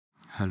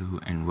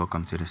Hello and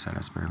welcome to the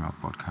Silas Paramount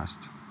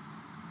podcast.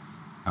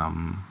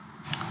 On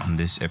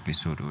this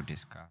episode, we'll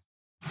discuss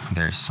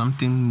there's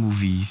something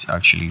movies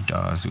actually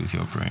does with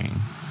your brain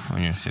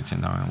when you're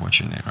sitting down and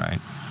watching it, right?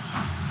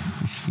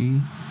 You see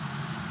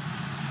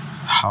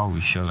how we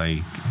feel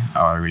like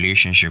our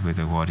relationship with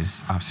the world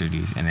is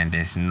absolute, and then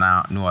there's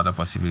now no other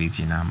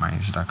possibility in our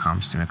minds that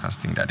comes to make us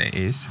think that there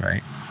is,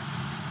 right?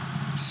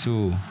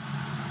 So,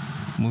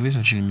 movies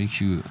actually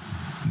make you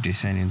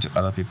descend into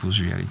other people's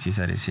realities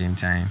at the same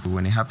time.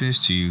 When it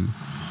happens to you,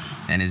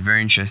 and it's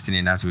very interesting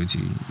in that way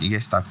too, you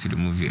get stuck to the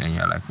movie and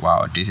you're like,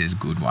 wow, this is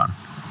good one.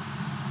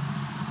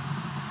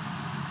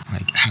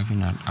 Like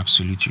having an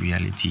absolute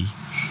reality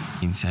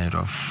inside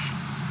of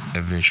a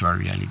virtual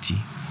reality.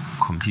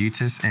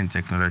 Computers and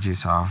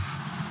technologies have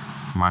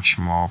much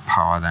more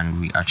power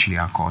than we actually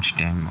accord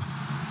them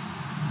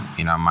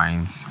in our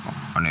minds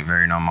on a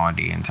very normal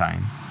day and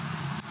time.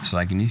 So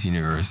like in this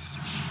universe,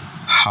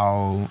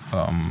 how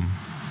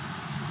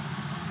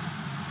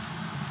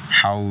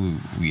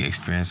we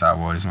experience our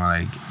world is more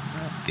like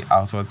the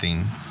outward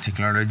thing.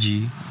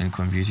 Technology and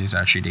computers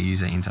actually, they use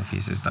the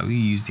interfaces that we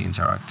use to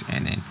interact,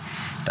 and then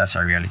that's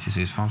our reality.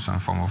 So it's from some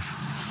form of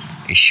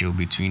a shield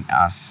between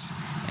us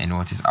and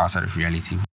what is outside of reality.